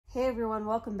Hey everyone,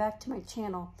 welcome back to my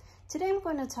channel. Today I'm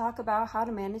going to talk about how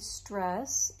to manage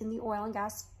stress in the oil and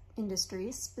gas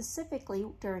industry, specifically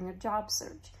during a job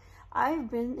search.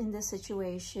 I've been in this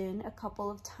situation a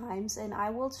couple of times and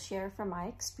I will share from my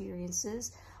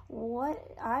experiences what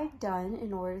I've done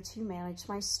in order to manage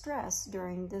my stress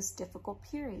during this difficult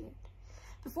period.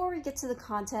 Before we get to the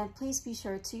content, please be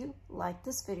sure to like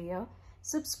this video,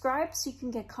 subscribe so you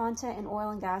can get content in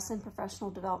oil and gas and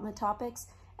professional development topics,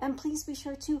 and please be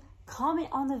sure to comment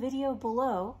on the video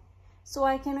below so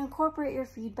I can incorporate your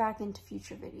feedback into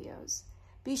future videos.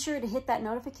 Be sure to hit that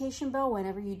notification bell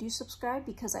whenever you do subscribe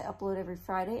because I upload every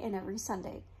Friday and every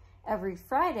Sunday. Every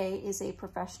Friday is a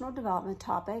professional development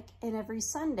topic and every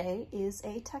Sunday is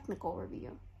a technical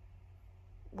review.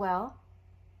 Well,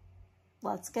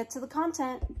 let's get to the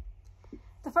content.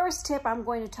 The first tip I'm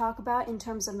going to talk about in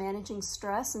terms of managing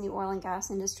stress in the oil and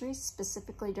gas industry,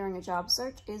 specifically during a job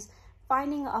search, is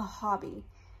finding a hobby.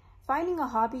 Finding a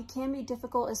hobby can be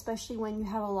difficult, especially when you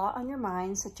have a lot on your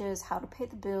mind, such as how to pay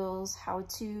the bills, how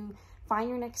to find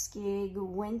your next gig,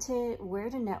 where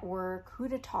to network, who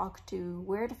to talk to,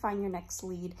 where to find your next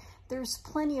lead. There's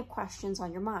plenty of questions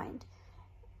on your mind.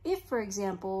 If, for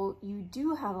example, you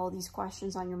do have all these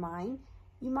questions on your mind,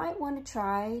 you might want to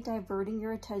try diverting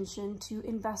your attention to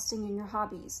investing in your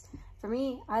hobbies. For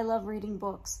me, I love reading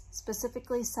books,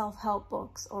 specifically self-help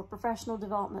books or professional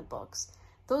development books.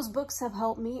 Those books have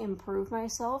helped me improve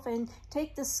myself and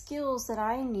take the skills that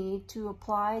I need to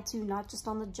apply to not just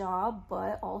on the job,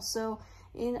 but also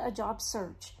in a job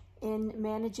search, in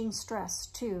managing stress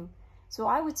too. So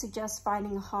I would suggest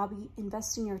finding a hobby,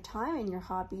 investing your time in your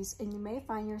hobbies, and you may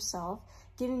find yourself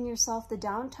giving yourself the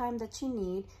downtime that you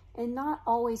need and not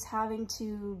always having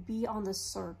to be on the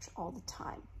search all the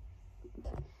time.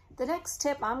 The next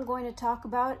tip I'm going to talk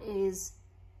about is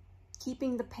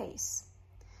keeping the pace.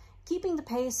 Keeping the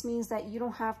pace means that you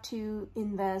don't have to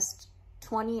invest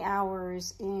 20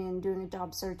 hours in doing a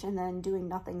job search and then doing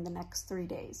nothing the next 3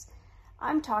 days.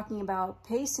 I'm talking about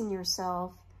pacing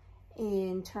yourself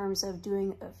in terms of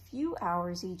doing a few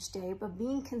hours each day, but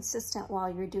being consistent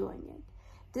while you're doing it.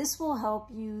 This will help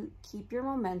you keep your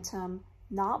momentum,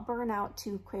 not burn out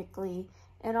too quickly,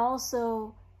 and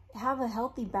also have a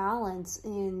healthy balance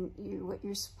in what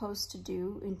you're supposed to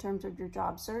do in terms of your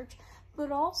job search,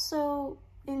 but also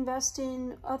invest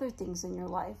in other things in your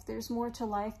life. There's more to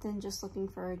life than just looking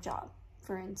for a job,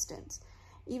 for instance.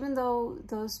 Even though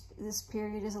this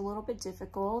period is a little bit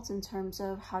difficult in terms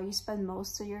of how you spend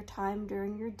most of your time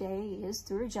during your day is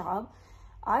through a job,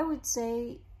 I would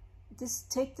say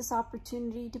take this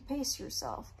opportunity to pace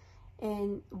yourself.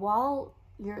 And while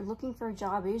you're looking for a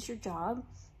job is your job,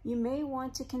 you may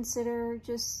want to consider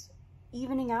just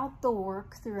evening out the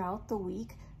work throughout the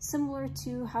week, similar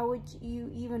to how would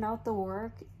you even out the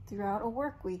work throughout a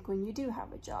work week when you do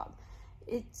have a job.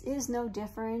 It is no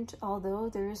different, although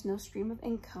there is no stream of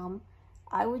income.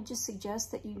 I would just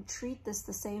suggest that you treat this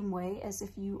the same way as if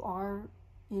you are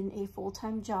in a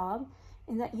full-time job,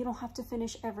 and that you don't have to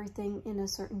finish everything in a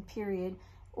certain period,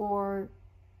 or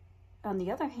on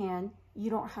the other hand,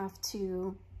 you don't have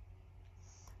to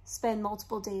spend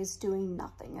multiple days doing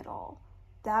nothing at all.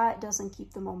 That doesn't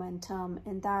keep the momentum,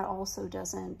 and that also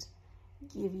doesn't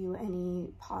give you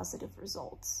any positive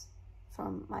results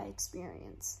from my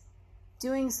experience.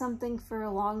 Doing something for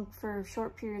a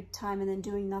short period of time and then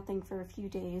doing nothing for a few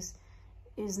days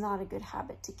is not a good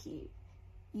habit to keep.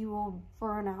 You will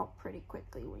burn out pretty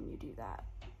quickly when you do that.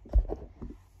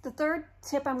 The third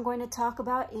tip I'm going to talk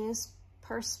about is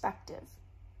perspective.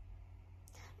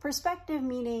 Perspective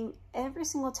meaning every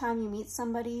single time you meet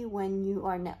somebody, when you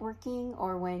are networking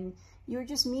or when you're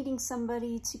just meeting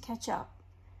somebody to catch up,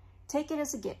 take it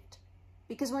as a gift.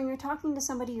 Because when you're talking to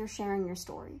somebody, you're sharing your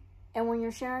story. And when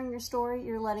you're sharing your story,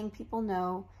 you're letting people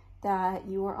know that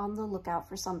you are on the lookout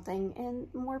for something,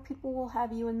 and more people will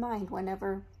have you in mind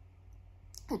whenever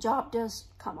a job does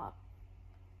come up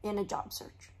in a job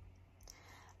search.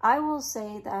 I will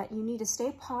say that you need to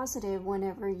stay positive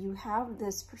whenever you have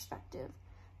this perspective,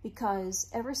 because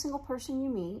every single person you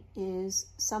meet is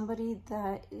somebody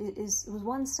that is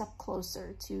one step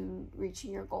closer to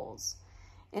reaching your goals.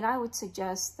 And I would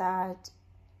suggest that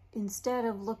instead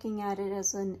of looking at it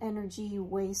as an energy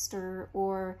waster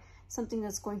or something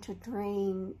that's going to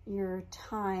drain your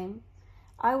time,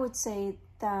 I would say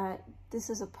that this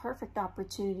is a perfect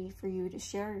opportunity for you to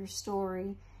share your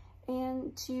story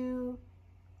and to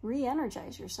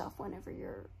re-energize yourself whenever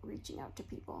you're reaching out to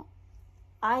people.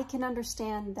 I can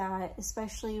understand that,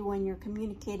 especially when you're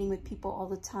communicating with people all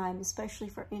the time, especially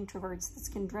for introverts, this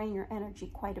can drain your energy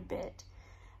quite a bit.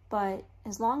 But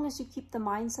as long as you keep the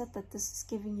mindset that this is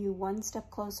giving you one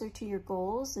step closer to your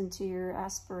goals and to your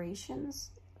aspirations,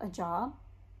 a job,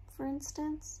 for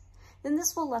instance, then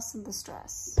this will lessen the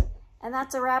stress. And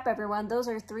that's a wrap, everyone. Those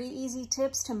are 3 easy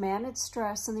tips to manage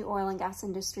stress in the oil and gas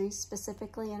industry,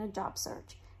 specifically in a job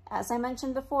search. As I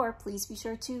mentioned before, please be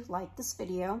sure to like this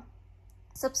video,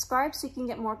 subscribe so you can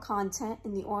get more content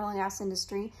in the oil and gas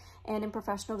industry and in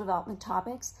professional development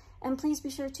topics, and please be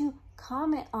sure to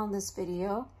comment on this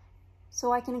video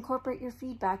so I can incorporate your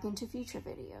feedback into future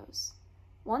videos.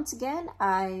 Once again,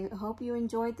 I hope you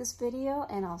enjoyed this video,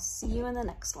 and I'll see you in the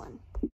next one.